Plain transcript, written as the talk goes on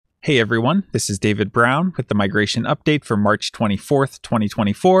Hey everyone, this is David Brown with the migration update for March 24th,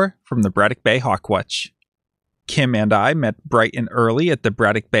 2024 from the Braddock Bay Hawk Watch. Kim and I met bright and early at the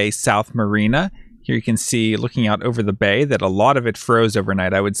Braddock Bay South Marina. Here you can see, looking out over the bay, that a lot of it froze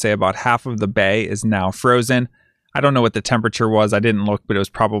overnight. I would say about half of the bay is now frozen. I don't know what the temperature was. I didn't look, but it was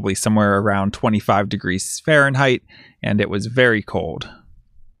probably somewhere around 25 degrees Fahrenheit, and it was very cold.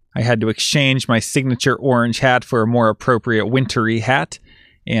 I had to exchange my signature orange hat for a more appropriate wintry hat,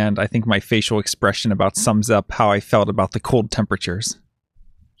 and I think my facial expression about sums up how I felt about the cold temperatures.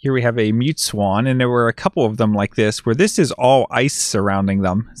 Here we have a mute swan, and there were a couple of them like this, where this is all ice surrounding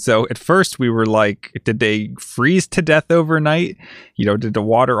them. So at first we were like, did they freeze to death overnight? Did the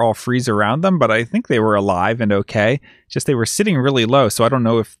water all freeze around them? But I think they were alive and okay. Just they were sitting really low, so I don't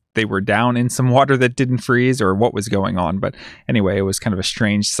know if they were down in some water that didn't freeze or what was going on. But anyway, it was kind of a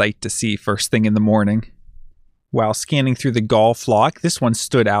strange sight to see first thing in the morning. While scanning through the gull flock, this one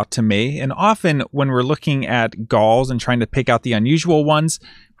stood out to me, and often when we're looking at gulls and trying to pick out the unusual ones,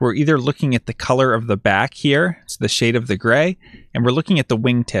 we're either looking at the color of the back here, it's the shade of the gray, and we're looking at the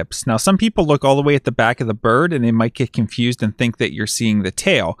wingtips. Now some people look all the way at the back of the bird and they might get confused and think that you're seeing the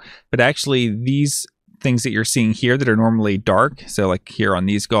tail, but actually these things that you're seeing here that are normally dark, so like here on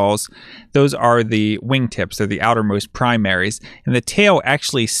these gulls, those are the wingtips. They're the outermost primaries, and the tail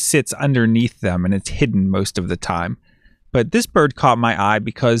actually sits underneath them and it's hidden most of the time. But this bird caught my eye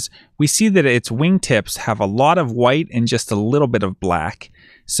because we see that its wingtips have a lot of white and just a little bit of black.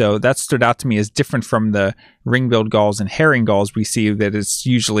 So that stood out to me as different from the ring-billed gulls and herring gulls we see that it's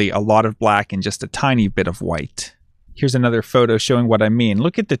usually a lot of black and just a tiny bit of white. Here's another photo showing what I mean.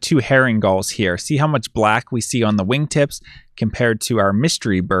 Look at the two herring gulls here. See how much black we see on the wingtips compared to our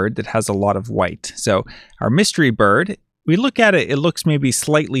mystery bird that has a lot of white. So our mystery bird, we look at it, it looks maybe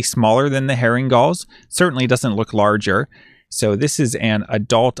slightly smaller than the herring gulls. Certainly doesn't look larger. So this is an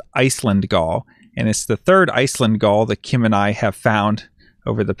adult Iceland Gull, and it's the third Iceland Gull that Kim and I have found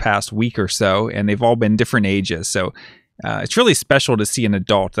over the past week or so, and they've all been different ages. So it's really special to see an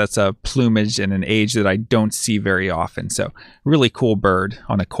adult. That's a plumage and an age that I don't see very often. So really cool bird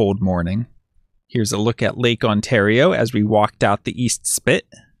on a cold morning. Here's a look at Lake Ontario as we walked out the East Spit.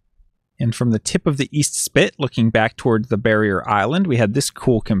 And from the tip of the East Spit, looking back towards the barrier island, we had this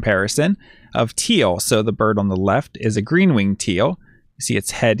cool comparison of teal. So the bird on the left is a green-winged teal. You see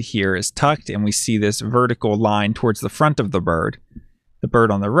its head here is tucked, and we see this vertical line towards the front of the bird. The bird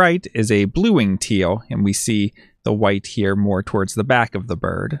on the right is a blue-winged teal, and we see the white here more towards the back of the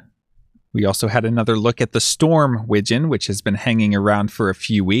bird. We also had another look at the storm wigeon, which has been hanging around for a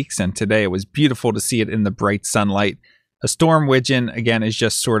few weeks, and today it was beautiful to see it in the bright sunlight. A storm wigeon, again, is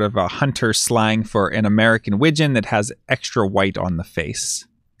just sort of a hunter slang for an American wigeon that has extra white on the face.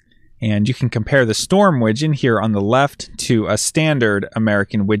 And you can compare the storm wigeon here on the left to a standard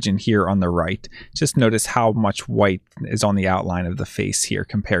American wigeon here on the right. Just notice how much white is on the outline of the face here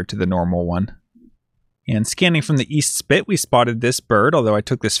compared to the normal one. And scanning from the East Spit, we spotted this bird, although I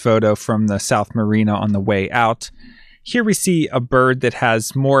took this photo from the South Marina on the way out. Here we see a bird that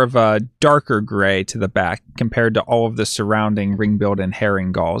has more of a darker gray to the back compared to all of the surrounding ring-billed and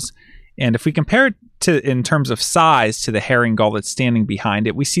herring gulls. And if we compare it to, in terms of size, to the herring gull that's standing behind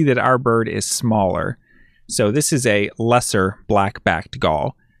it, we see that our bird is smaller. So this is a lesser black-backed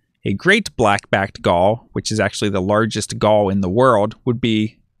gull. A great black-backed gull, which is actually the largest gull in the world, would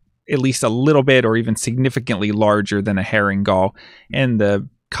be at least a little bit or even significantly larger than a herring gull, and the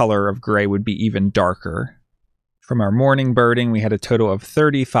color of gray would be even darker. From our morning birding, we had a total of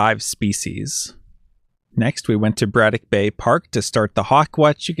 35 species. Next, we went to Braddock Bay Park to start the Hawk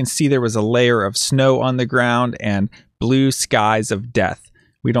Watch. You can see there was a layer of snow on the ground and blue skies of death.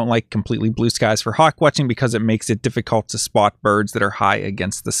 We don't like completely blue skies for hawk watching because it makes it difficult to spot birds that are high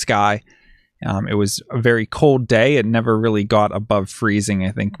against the sky. It was a very cold day. It never really got above freezing.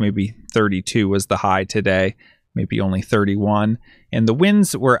 I think maybe 32 was the high today, maybe only 31. And the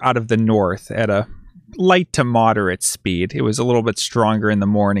winds were out of the north at a light to moderate speed. It was a little bit stronger in the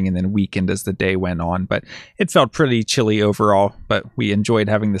morning and then weakened as the day went on, but it felt pretty chilly overall, but we enjoyed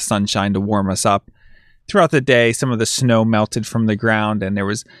having the sunshine to warm us up. Throughout the day, some of the snow melted from the ground, and there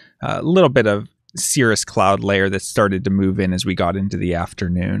was a little bit of cirrus cloud layer that started to move in as we got into the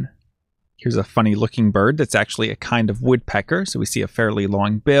afternoon. Here's a funny looking bird that's actually a kind of woodpecker. So we see a fairly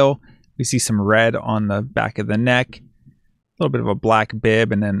long bill. We see some red on the back of the neck, a little bit of a black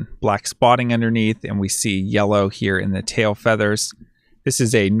bib and then black spotting underneath. And we see yellow here in the tail feathers. This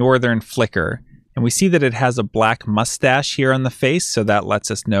is a northern flicker. And we see that it has a black mustache here on the face. So that lets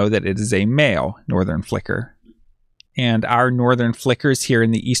us know that it is a male northern flicker. And our northern flickers here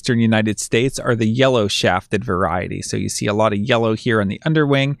in the eastern United States are the yellow shafted variety. So you see a lot of yellow here on the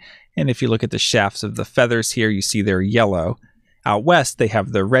underwing. And if you look at the shafts of the feathers here, you see they're yellow. Out west, they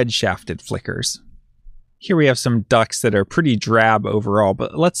have the red shafted flickers. Here we have some ducks that are pretty drab overall,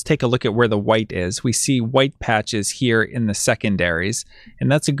 but let's take a look at where the white is. We see white patches here in the secondaries,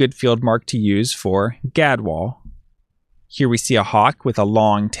 and that's a good field mark to use for gadwall. Here we see a hawk with a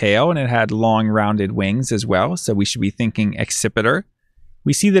long tail, and it had long rounded wings as well, so we should be thinking accipiter.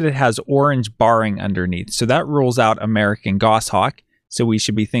 We see that it has orange barring underneath, so that rules out American goshawk, so we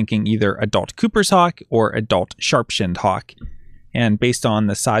should be thinking either adult Cooper's hawk or adult sharp-shinned hawk. And based on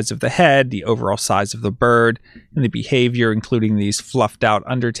the size of the head, the overall size of the bird, and the behavior, including these fluffed out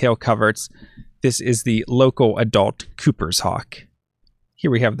undertail coverts, this is the local adult Cooper's hawk.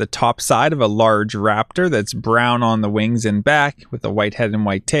 Here we have the top side of a large raptor that's brown on the wings and back with a white head and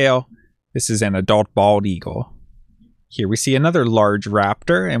white tail. This is an adult bald eagle. Here we see another large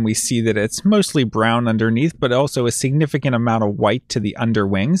raptor, and we see that it's mostly brown underneath, but also a significant amount of white to the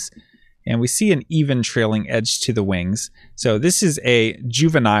underwings. And we see an even trailing edge to the wings. So this is a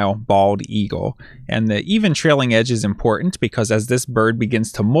juvenile bald eagle. And the even trailing edge is important because as this bird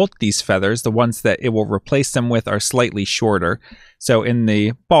begins to molt these feathers, the ones that it will replace them with are slightly shorter. So in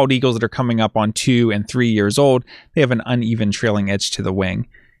the bald eagles that are coming up on 2 and 3 years old, they have an uneven trailing edge to the wing.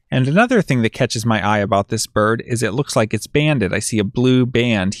 And another thing that catches my eye about this bird is it looks like it's banded. I see a blue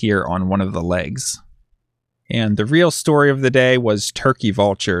band here on one of the legs. And the real story of the day was turkey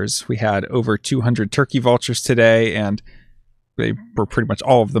vultures. We had over 200 turkey vultures today, and they were pretty much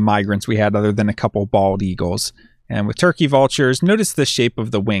all of the migrants we had other than a couple bald eagles. And with turkey vultures, notice the shape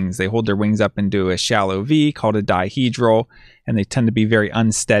of the wings. They hold their wings up into a shallow V called a dihedral, and they tend to be very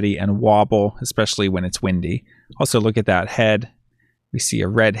unsteady and wobble, especially when it's windy. Also look at that head. We see a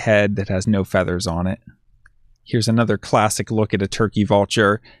red head that has no feathers on it. Here's another classic look at a turkey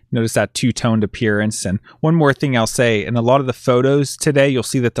vulture. Notice that two-toned appearance. And one more thing I'll say, in a lot of the photos today, you'll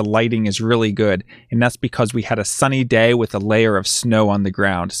see that the lighting is really good. And that's because we had a sunny day with a layer of snow on the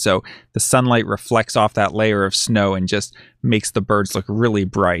ground. So the sunlight reflects off that layer of snow and just makes the birds look really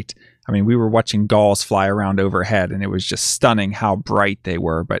bright. I mean, we were watching gulls fly around overhead, and it was just stunning how bright they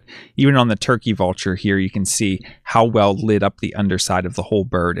were. But even on the turkey vulture here, you can see how well lit up the underside of the whole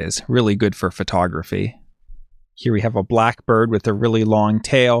bird is. Really good for photography. Here we have a black bird with a really long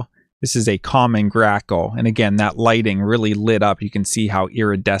tail. This is a common grackle. And again, that lighting really lit up. You can see how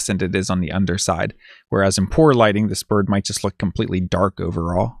iridescent it is on the underside. Whereas in poor lighting, this bird might just look completely dark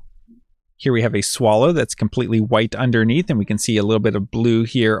overall. Here we have a swallow that's completely white underneath, and we can see a little bit of blue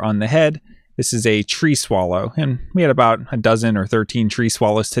here on the head. This is a tree swallow, and we had about a dozen or 13 tree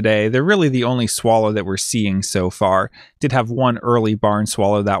swallows today. They're really the only swallow that we're seeing so far. Did have one early barn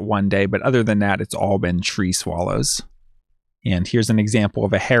swallow that one day, but other than that, it's all been tree swallows. And here's an example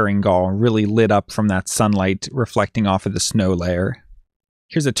of a herring gull, really lit up from that sunlight reflecting off of the snow layer.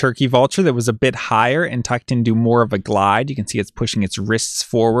 Here's a turkey vulture that was a bit higher and tucked into more of a glide. You can see it's pushing its wrists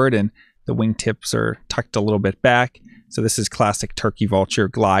forward, and the wingtips are tucked a little bit back. So this is classic turkey vulture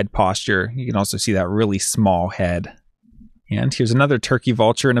glide posture. You can also see that really small head. And here's another turkey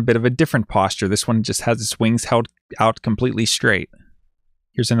vulture in a bit of a different posture. This one just has its wings held out completely straight.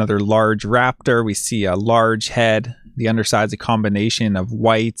 Here's another large raptor. We see a large head. The underside's a combination of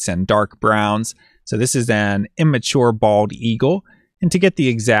whites and dark browns. So this is an immature bald eagle. And to get the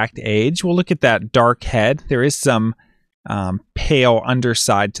exact age, we'll look at that dark head. There is some pale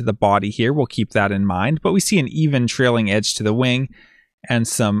underside to the body here. We'll keep that in mind. But we see an even trailing edge to the wing and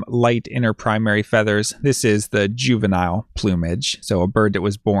some light inner primary feathers. This is the juvenile plumage, so a bird that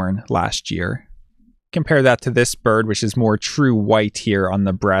was born last year. Compare that to this bird, which is more true white here on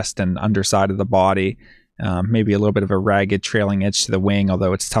the breast and underside of the body. Maybe a little bit of a ragged trailing edge to the wing,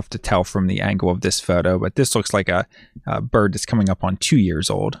 although it's tough to tell from the angle of this photo. But this looks like a bird that's coming up on 2 years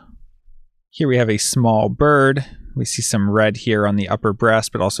old. Here we have a small bird. We see some red here on the upper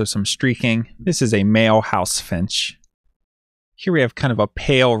breast, but also some streaking. This is a male house finch. Here we have kind of a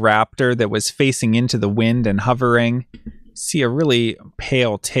pale raptor that was facing into the wind and hovering. See a really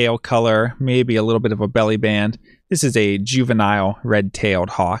pale tail color, maybe a little bit of a belly band. This is a juvenile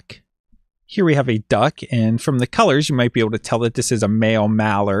red-tailed hawk. Here we have a duck, and from the colors you might be able to tell that this is a male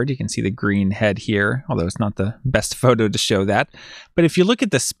mallard. You can see the green head here, although it's not the best photo to show that. But if you look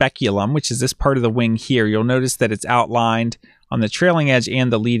at the speculum, which is this part of the wing here, you'll notice that it's outlined on the trailing edge and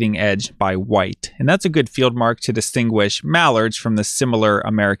the leading edge by white. And that's a good field mark to distinguish mallards from the similar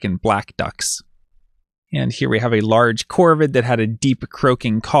American black ducks. And here we have a large corvid that had a deep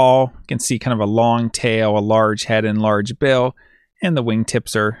croaking call. You can see kind of a long tail, a large head, and large bill. And the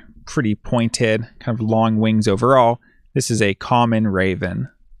wingtips are pretty pointed, kind of long wings overall. This is a common raven.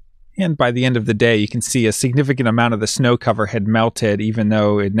 And by the end of the day, you can see a significant amount of the snow cover had melted, even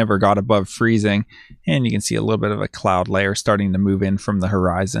though it never got above freezing. And you can see a little bit of a cloud layer starting to move in from the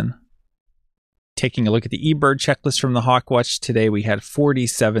horizon. Taking a look at the eBird checklist from the Hawkwatch, today we had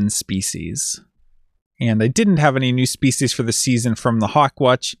 47 species. And I didn't have any new species for the season from the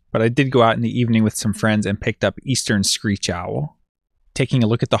Hawkwatch, but I did go out in the evening with some friends and picked up eastern screech owl. Taking a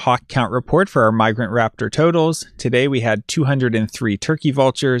look at the hawk count report for our migrant raptor totals, today we had 203 turkey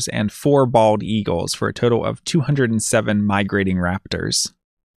vultures and 4 bald eagles for a total of 207 migrating raptors.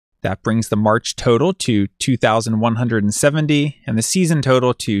 That brings the March total to 2,170 and the season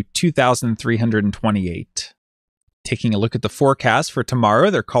total to 2,328. Taking a look at the forecast for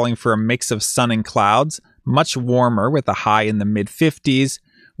tomorrow, they're calling for a mix of sun and clouds, much warmer with a high in the mid-50s.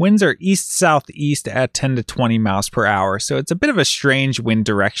 Winds are east-southeast at 10 to 20 miles per hour, so it's a bit of a strange wind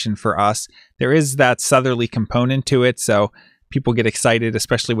direction for us. There is that southerly component to it, so people get excited,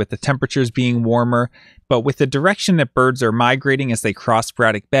 especially with the temperatures being warmer. But with the direction that birds are migrating as they cross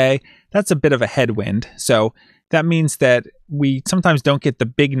Braddock Bay, that's a bit of a headwind. So that means that we sometimes don't get the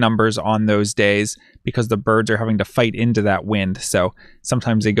big numbers on those days because the birds are having to fight into that wind. So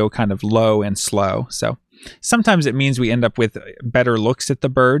sometimes they go kind of low and slow. So sometimes it means we end up with better looks at the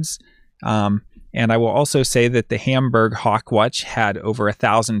birds. And I will also say that the Hamburg Hawkwatch had over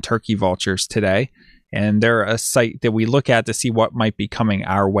 1,000 turkey vultures today. And they're a site that we look at to see what might be coming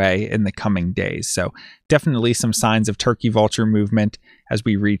our way in the coming days. So definitely some signs of turkey vulture movement as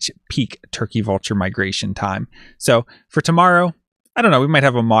we reach peak turkey vulture migration time. So for tomorrow, I don't know, we might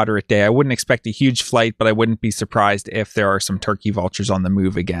have a moderate day. I wouldn't expect a huge flight, but I wouldn't be surprised if there are some turkey vultures on the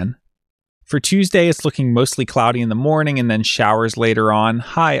move again. For Tuesday, it's looking mostly cloudy in the morning and then showers later on,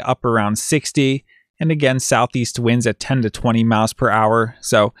 high up around 60. And again, southeast winds at 10 to 20 miles per hour.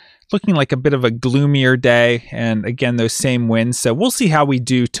 So looking like a bit of a gloomier day. And again, those same winds. So we'll see how we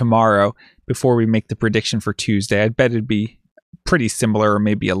do tomorrow before we make the prediction for Tuesday. I'd bet it'd be pretty similar or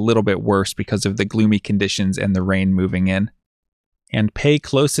maybe a little bit worse because of the gloomy conditions and the rain moving in. And pay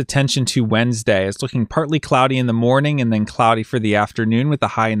close attention to Wednesday. It's looking partly cloudy in the morning and then cloudy for the afternoon with a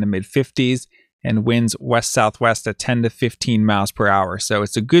high in the mid-50s and winds west-southwest at 10 to 15 miles per hour. So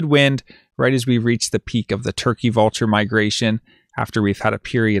it's a good wind right as we reach the peak of the turkey vulture migration after we've had a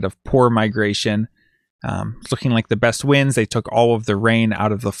period of poor migration. It's looking like the best winds. They took all of the rain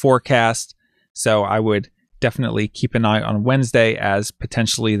out of the forecast. So I would definitely keep an eye on Wednesday as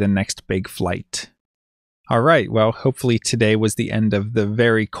potentially the next big flight. All right, well, hopefully today was the end of the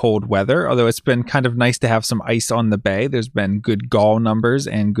very cold weather, although it's been kind of nice to have some ice on the bay. There's been good gull numbers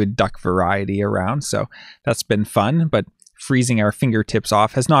and good duck variety around, so that's been fun, but freezing our fingertips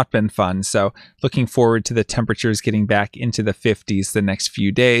off has not been fun. So looking forward to the temperatures getting back into the 50s the next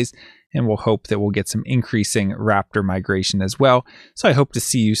few days, and we'll hope that we'll get some increasing raptor migration as well. So I hope to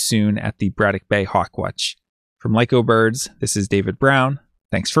see you soon at the Braddock Bay Hawk Watch. From Lyco Birds, this is David Brown.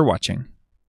 Thanks for watching.